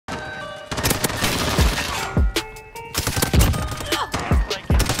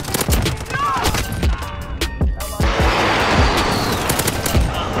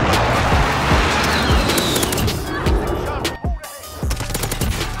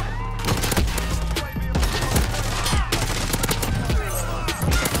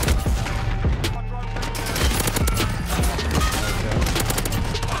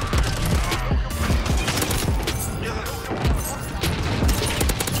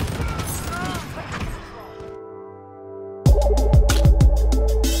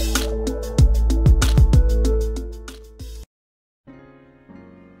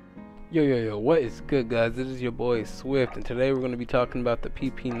Yo, what is good, guys? This is your boy Swift, and today we're going to be talking about the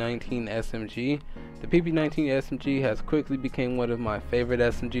PP-19 SMG. The PP-19 SMG has quickly become one of my favorite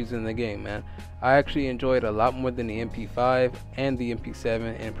SMGs in the game, man. I actually enjoy it a lot more than the MP5 and the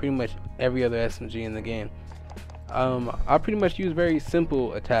MP7 and pretty much every other SMG in the game. I pretty much use very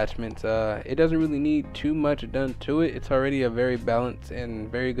simple attachments. It doesn't really need too much done to it. It's already a very balanced and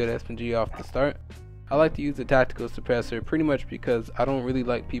very good SMG off the start. I like to use the tactical suppressor pretty much because I don't really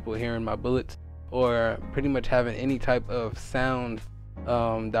like people hearing my bullets or pretty much having any type of sound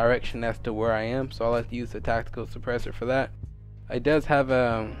direction as to where I am, so I like to use the tactical suppressor for that. It does have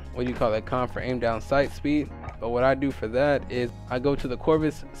a con for aim down sight speed, but what I do for that is I go to the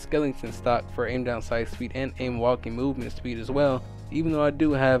Corvus skeleton stock for aim down sight speed and aim walking movement speed as well. Even though I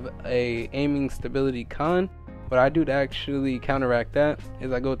do have a aiming stability con, what I do to actually counteract that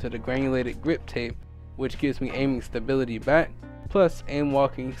is I go to the granulated grip tape, which gives me aiming stability back, plus aim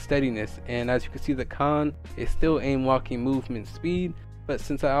walking steadiness. And as you can see, the con is still aim walking movement speed, but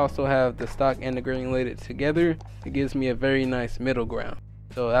since I also have the stock and the granulated together, it gives me a very nice middle ground.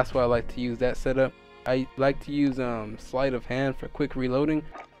 So that's why I like to use that setup. I like to use sleight of hand for quick reloading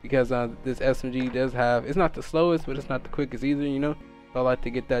because this SMG does have, it's not the slowest, but it's not the quickest either, you know. So I like to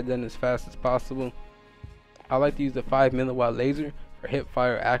get that done as fast as possible. I like to use the 5 mW laser for hip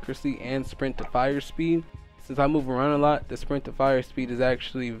fire accuracy and sprint to fire speed. Since I move around a lot, the sprint to fire speed is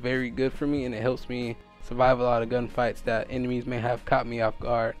actually very good for me, and it helps me survive a lot of gunfights that enemies may have caught me off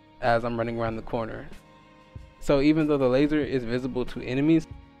guard as I'm running around the corner. So even though the laser is visible to enemies,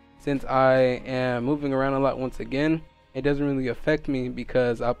 since I am moving around a lot once again, it doesn't really affect me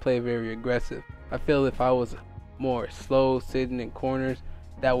because I play very aggressive. I feel if I was more slow sitting in corners,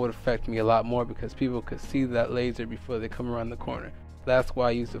 that would affect me a lot more because people could see that laser before they come around the corner. That's why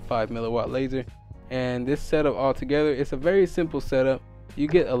I use the 5 mW laser. And this setup altogether, it's a very simple setup. You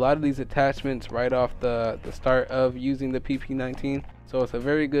get a lot of these attachments right off the start of using the PP-19, so it's a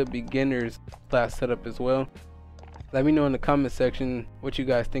very good beginner's class setup as well. Let me know in the comment section what you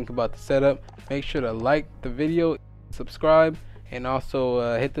guys think about the setup. Make sure to like the video, subscribe, and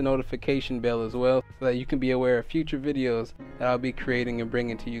also hit the notification bell as well so that you can be aware of future videos that I'll be creating and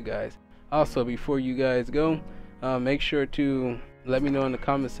bringing to you guys. Also, before you guys go, make sure to let me know in the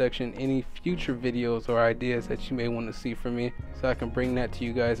comment section any future videos or ideas that you may want to see from me so I can bring that to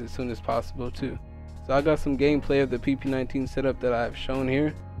you guys as soon as possible too. So I got some gameplay of the PP-19 setup that I've shown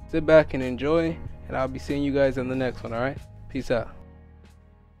here. Sit back and enjoy, and I'll be seeing you guys in the next one. Alright, peace out.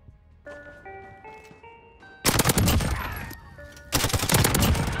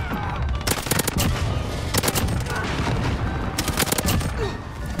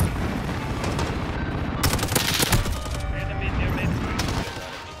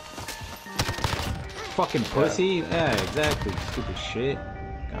 Fucking pussy? Yeah, exactly. Stupid shit.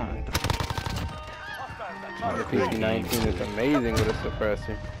 God. The PP-19 is amazing with a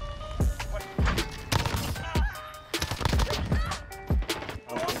suppressor.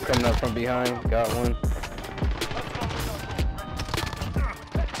 Coming up from behind, got one.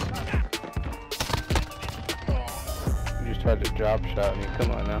 You just tried to drop shot me.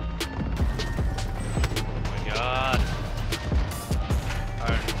 Come on now. Oh my god.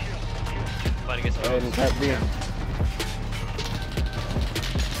 Alright. About to get some. Go ahead and tap B.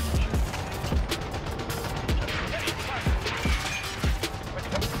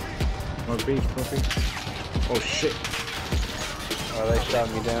 More beef. Oh shit. Oh, they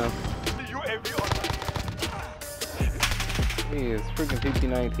shot me down. Jeez, freaking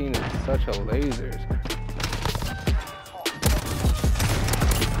PP-19 is such a laser.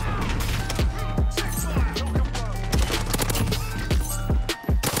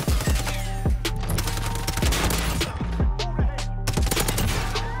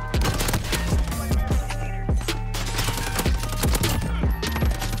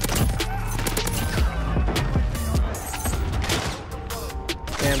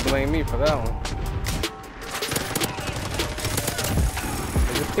 Can't blame me for that one.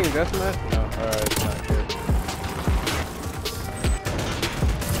 Is this team deathmatch? No, alright, it's not good.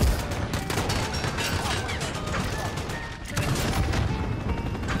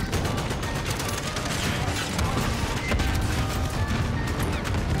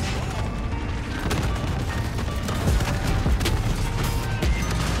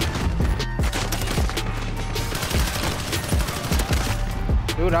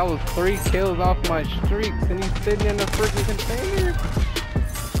 Dude, I was 3 kills off my streaks and he's sitting in the freaking container.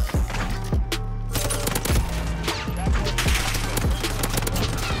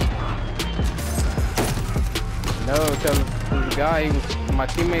 No, because the guy, my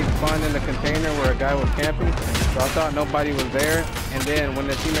teammates spawned in the container where a guy was camping, so I thought nobody was there. And then when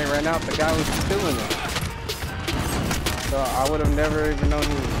the teammate ran out, the guy was killing him. So I would have never even known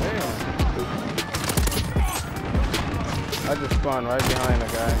he was there. I just spawned right behind the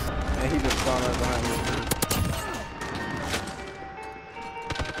guy. And he just spawned right behind me.